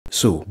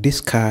So this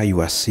car you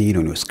are seeing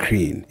on your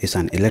screen is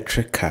an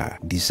electric car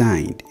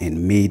designed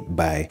and made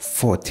by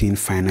 14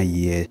 final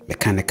year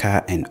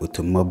mechanical and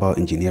automobile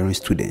engineering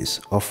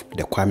students of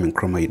the Kwame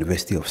Nkrumah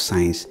University of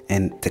Science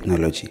and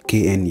Technology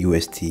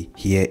KNUST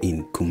here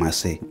in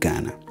Kumasi,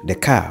 Ghana. The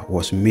car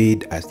was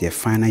made as their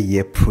final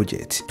year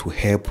project to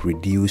help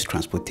reduce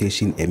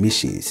transportation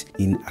emissions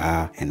in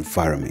our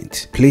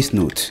environment. Please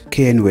note,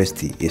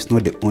 KNUST is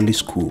not the only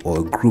school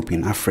or group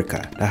in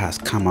Africa that has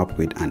come up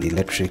with an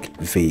electric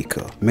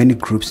vehicle. Many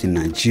groups in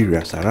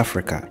Nigeria, South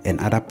Africa, and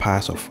other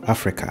parts of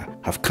Africa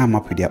have come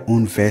up with their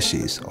own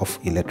versions of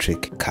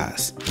electric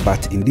cars.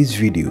 But in this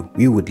video,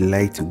 we would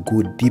like to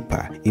go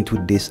deeper into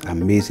this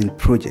amazing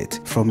project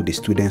from the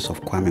students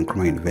of Kwame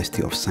Nkrumah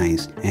University of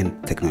Science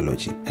and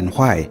Technology, and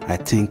why I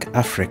think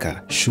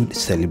Africa should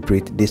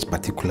celebrate this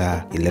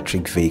particular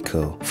electric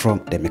vehicle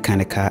from the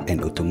Mechanical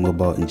and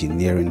Automobile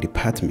Engineering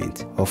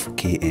Department of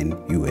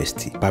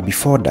KNUST. But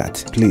before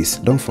that, please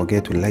don't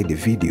forget to like the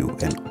video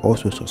and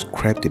also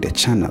subscribe to the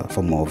channel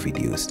for more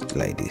videos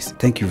like this.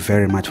 Thank you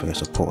very much for your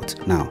support.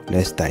 Now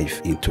let's dive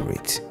into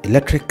it.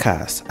 Electric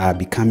cars are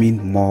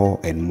becoming more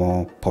and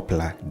more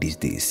popular these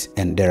days,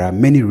 and there are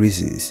many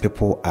reasons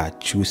people are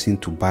choosing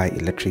to buy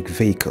electric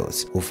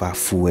vehicles over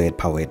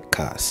fuel-powered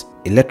cars.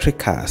 Electric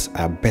cars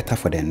are better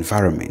for the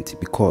environment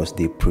because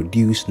they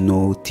produce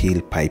no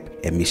tailpipe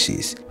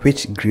emissions,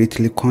 which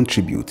greatly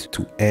contribute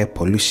to air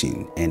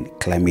pollution and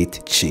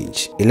climate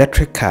change.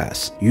 Electric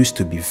cars used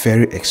to be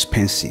very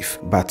expensive,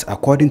 but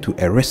according to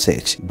a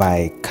research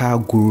by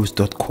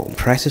cargurus.com,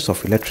 prices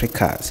of electric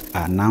cars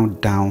are now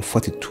down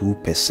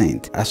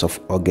 42% as of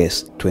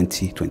August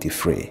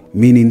 2023,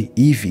 meaning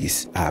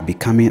EVs are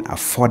becoming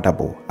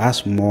affordable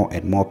as more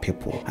and more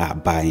people are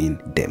buying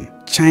them.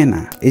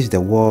 China is the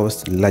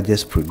world's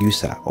largest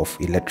producer of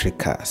electric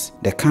cars.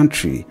 The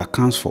country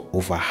accounts for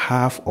over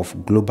half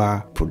of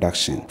global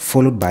production,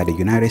 followed by the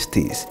United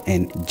States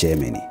and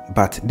Germany.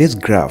 But this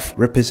graph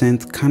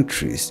represents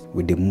countries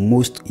with the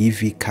most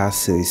EV car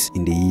sales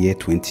in the year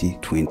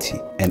 2020.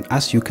 And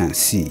as you can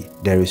see,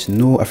 there is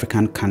no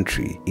African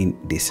country in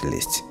this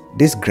list.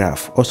 This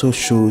graph also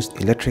shows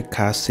electric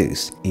car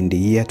sales in the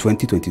year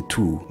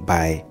 2022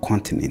 by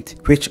continent,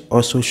 which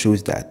also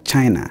shows that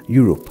China,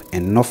 Europe,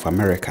 and North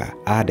America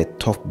are the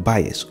top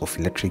buyers of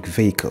electric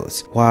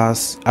vehicles,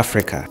 whilst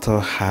Africa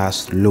still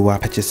has lower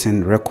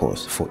purchasing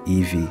records for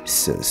EV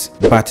sales.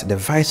 But the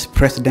Vice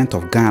President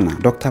of Ghana,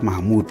 Dr.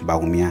 Mahmoud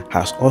Bawumia,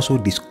 has also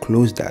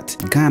disclosed that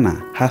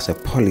Ghana has a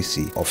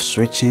policy of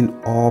switching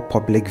all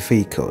public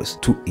vehicles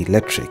to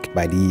electric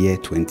by the year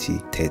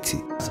 2030.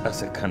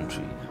 As a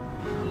country,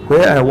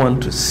 where I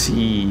want to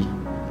see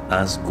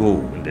us go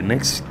in the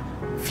next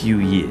few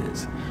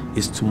years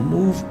is to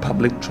move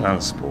public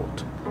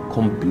transport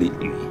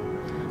completely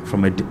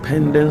from a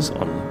dependence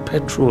on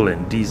petrol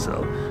and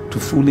diesel to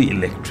fully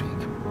electric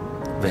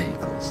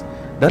vehicles.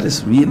 That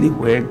is really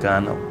where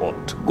Ghana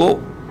ought to go.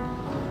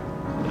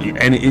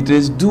 And it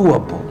is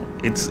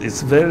doable.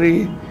 It's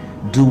very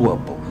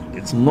doable.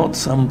 It's not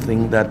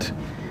something that,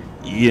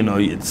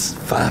 it's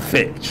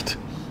far-fetched.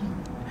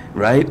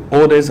 Right?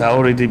 Orders are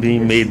already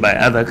being made by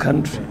other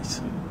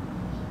countries.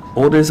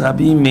 Orders are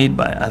being made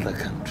by other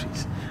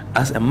countries.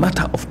 As a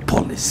matter of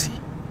policy,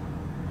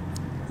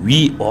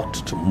 we ought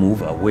to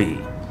move away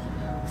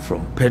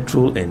from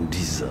petrol and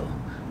diesel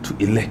to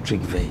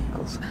electric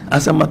vehicles.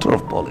 As a matter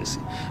of policy,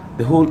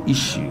 the whole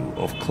issue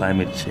of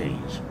climate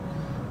change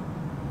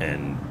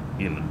and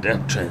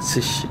that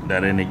transition,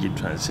 that energy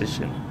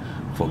transition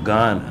for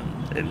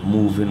Ghana, and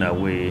moving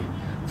away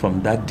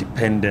from that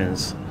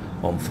dependence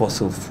on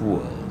fossil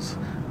fuels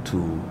to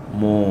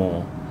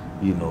more,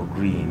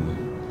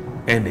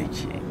 green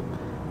energy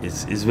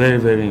is very,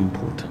 very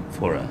important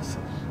for us.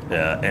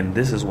 And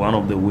this is one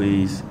of the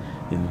ways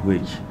in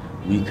which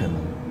we can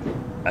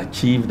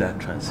achieve that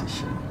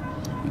transition.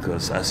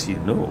 Because as you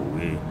know,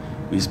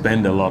 we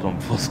spend a lot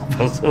on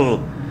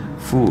fossil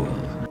fuel.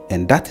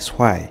 And that is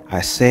why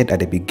I said at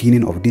the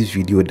beginning of this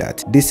video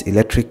that this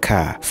electric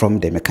car from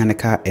the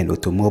Mechanical and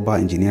Automobile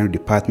Engineering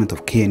Department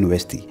of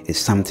KNUST is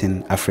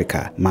something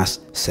Africa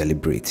must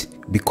celebrate,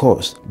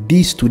 because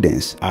these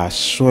students are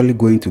surely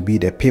going to be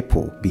the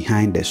people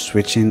behind the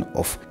switching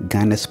of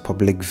Ghana's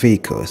public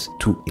vehicles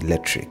to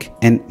electric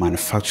and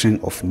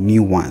manufacturing of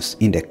new ones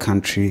in the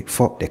country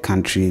for the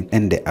country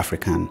and the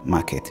African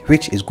market,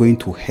 which is going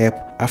to help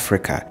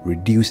Africa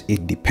reduce its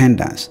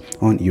dependence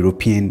on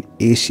European,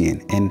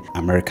 Asian, and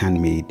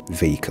American-made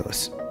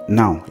vehicles.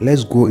 Now,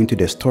 let's go into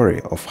the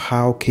story of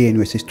how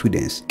KNUST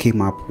students came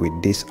up with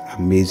this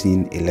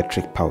amazing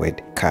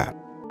electric-powered car.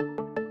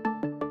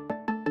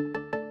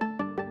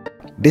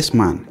 This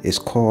man is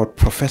called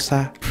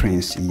Professor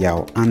Prince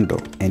Yao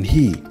Ando, and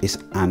he is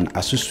an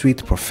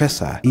associate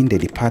professor in the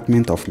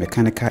Department of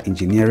Mechanical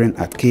Engineering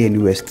at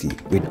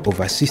KNUST with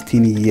over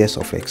 16 years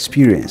of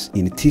experience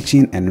in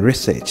teaching and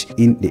research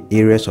in the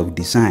areas of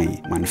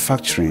design,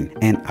 manufacturing,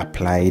 and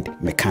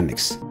applied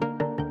mechanics.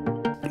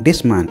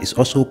 This man is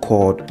also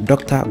called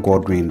Dr.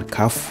 Godwin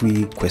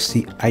Kafui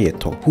Kwesi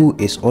Ayeto, who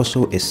is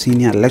also a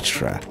senior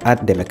lecturer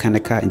at the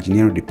Mechanical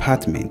Engineering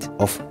Department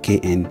of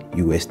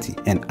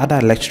KNUST. And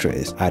other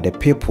lecturers are the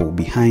people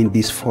behind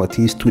these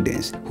 14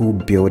 students who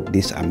built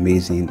this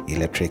amazing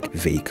electric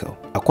vehicle.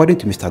 According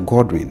to Mr.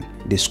 Godwin,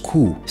 the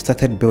school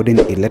started building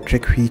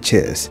electric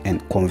wheelchairs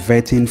and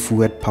converting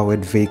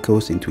fuel-powered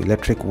vehicles into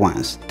electric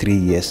ones 3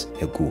 years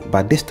ago.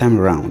 But this time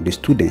around, the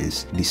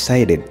students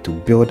decided to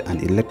build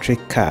an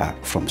electric car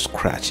from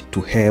scratch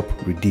to help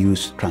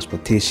reduce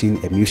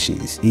transportation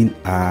emissions in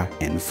our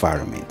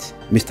environment.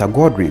 Mr.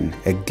 Godwin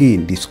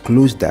again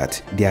disclosed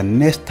that their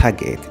next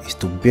target is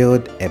to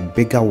build a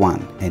bigger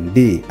one, and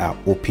they are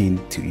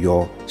open to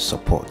your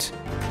support.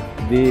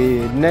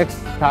 The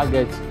next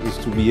target is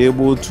to be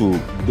able to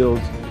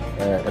build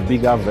a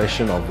bigger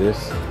version of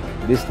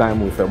this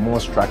time with a more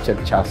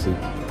structured chassis,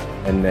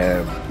 and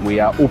we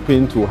are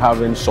open to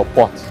having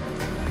support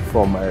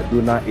from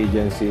donor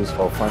agencies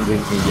or funding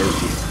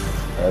agencies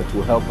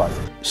to help us.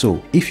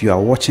 So if you are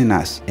watching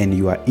us and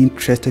you are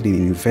interested in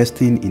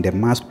investing in the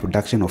mass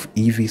production of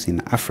EVs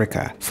in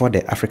Africa for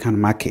the African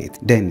market,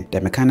 then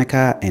the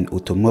Mechanical and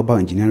Automobile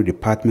Engineering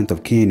Department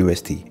of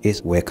KNUST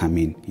is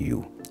welcoming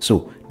you.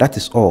 So that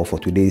is all for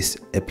today's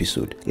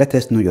episode. Let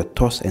us know your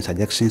thoughts and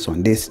suggestions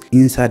on this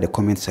inside the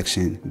comment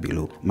section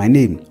below. My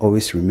name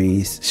always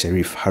remains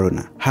Sheriff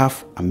Haruna.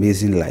 Have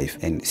amazing life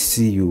and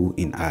see you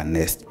in our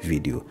next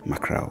video.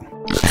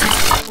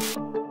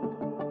 Macrao.